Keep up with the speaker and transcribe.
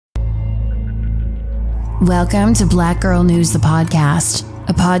Welcome to Black Girl News, the podcast,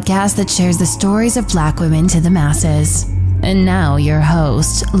 a podcast that shares the stories of Black women to the masses. And now your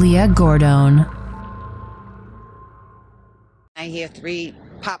host, Leah Gordon. I hear 3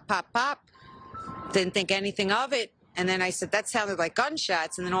 pop, pop, pop. Didn't think anything of it. And then I said, that sounded like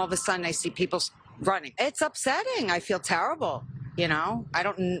gunshots. And then all of a sudden I see people running. It's upsetting. I feel terrible. You know, I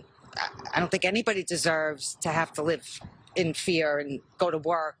don't think anybody deserves to have to live in fear and go to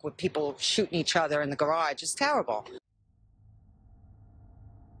work with people shooting each other in the garage. It's terrible.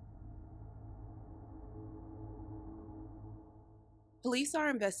 Police are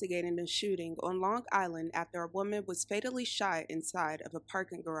investigating a shooting on Long Island after a woman was fatally shot inside of a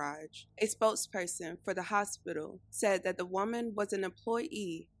parking garage. A spokesperson for the hospital said that the woman was an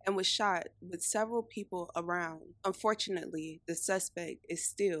employee and was shot with several people around. Unfortunately, the suspect is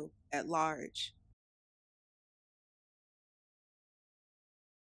still at large.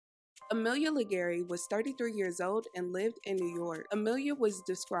 Amelia Legary was 33 years old and lived in New York. Amelia was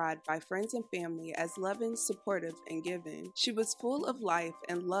described by friends and family as loving, supportive, and giving. She was full of life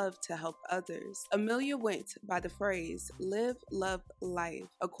and loved to help others. Amelia went by the phrase, live, love, life,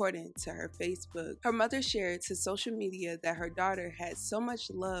 according to her Facebook. Her mother shared to social media that her daughter had so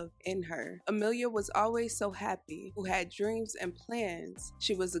much love in her. Amelia was always so happy, who had dreams and plans.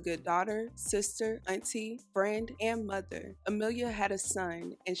 She was a good daughter, sister, auntie, friend, and mother. Amelia had a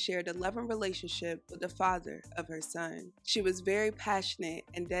son and shared a loving relationship with the father of her son. She was very passionate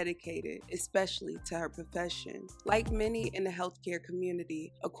and dedicated, especially to her profession. Like many in the healthcare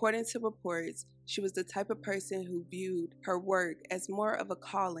community, according to reports, she was the type of person who viewed her work as more of a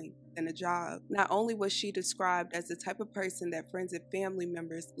calling than a job. Not only was she described as the type of person that friends and family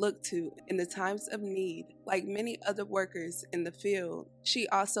members looked to in the times of need, like many other workers in the field, she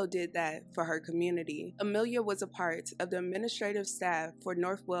also did that for her community. Amelia was a part of the administrative staff for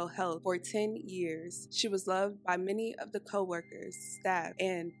Northwell Health for 10 years. She was loved by many of the co-workers, staff,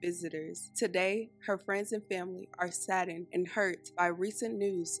 and visitors. Today, her friends and family are saddened and hurt by recent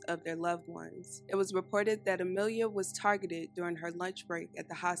news of their loved ones. It was reported that Amelia was targeted during her lunch break at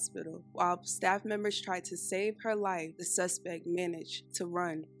the hospital. While staff members tried to save her life, the suspect managed to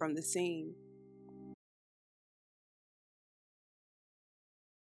run from the scene.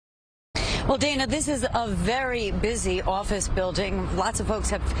 Well, Dana, this is a very busy office building. Lots of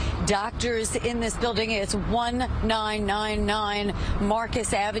folks have doctors in this building. It's 1999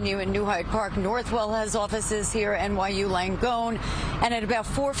 Marcus Avenue in New Hyde Park. Northwell has offices here, NYU Langone. And at about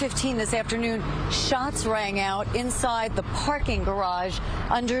 4:15 this afternoon, shots rang out inside the parking garage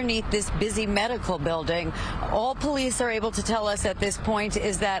underneath this busy medical building. All police are able to tell us at this point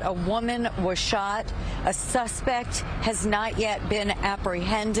is that a woman was shot. A suspect has not yet been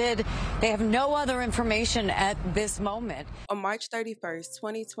apprehended. They have no other information at this moment. On March 31st,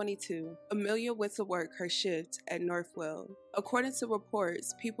 2022, Amelia went to work her shift at Northwell. According to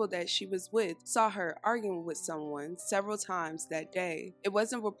reports, people that she was with saw her arguing with someone several times that day. It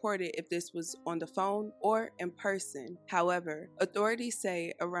wasn't reported if this was on the phone or in person. However, authorities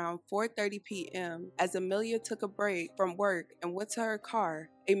say around 4:30 p.m., as Amelia took a break from work and went to her car,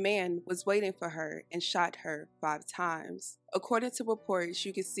 a man was waiting for her and shot her 5 times. According to reports,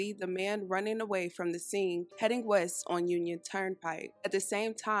 you could see the man running away from the scene, heading west on Union Turnpike. At the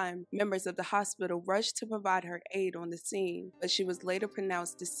same time, members of the hospital rushed to provide her aid on the scene, but she was later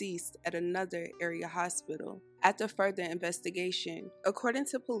pronounced deceased at another area hospital. After further investigation, according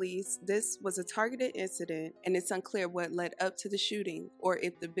to police, this was a targeted incident, and it's unclear what led up to the shooting or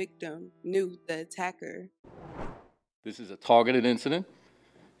if the victim knew the attacker. This is a targeted incident,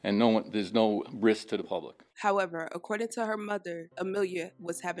 and there's no risk to the public. However, according to her mother, Amelia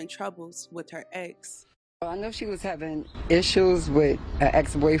was having troubles with her ex. I know she was having issues with an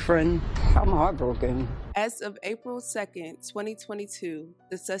ex-boyfriend. I'm heartbroken. As of April 2nd, 2022,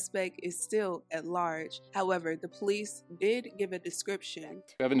 the suspect is still at large. However, the police did give a description.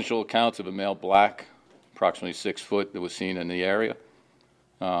 We have initial accounts of a male black, approximately 6 foot, that was seen in the area.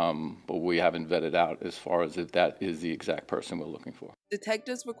 But we haven't vetted out as far as if that is the exact person we're looking for.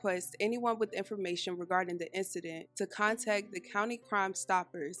 Detectives request anyone with information regarding the incident to contact the County Crime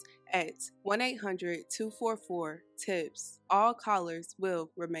Stoppers at 1-800-244-TIPS. All callers will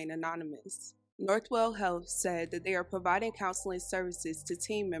remain anonymous. Northwell Health said that they are providing counseling services to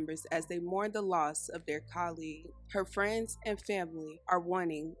team members as they mourn the loss of their colleague. Her friends and family are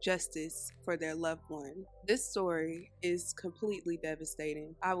wanting justice for their loved one. This story is completely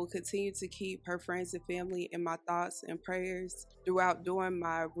devastating. I will continue to keep her friends and family in my thoughts and prayers. Throughout doing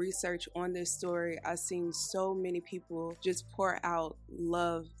my research on this story, I've seen so many people just pour out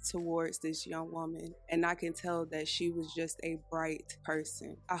love towards this young woman, and I can tell that she was just a bright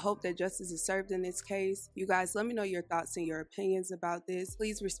person. I hope that justice is served in this case. You guys, let me know your thoughts and your opinions about this.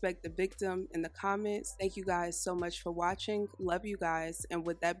 Please respect the victim in the comments. Thank you guys so much for watching. Love you guys. And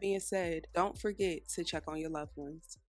with that being said, don't forget to check on your loved ones.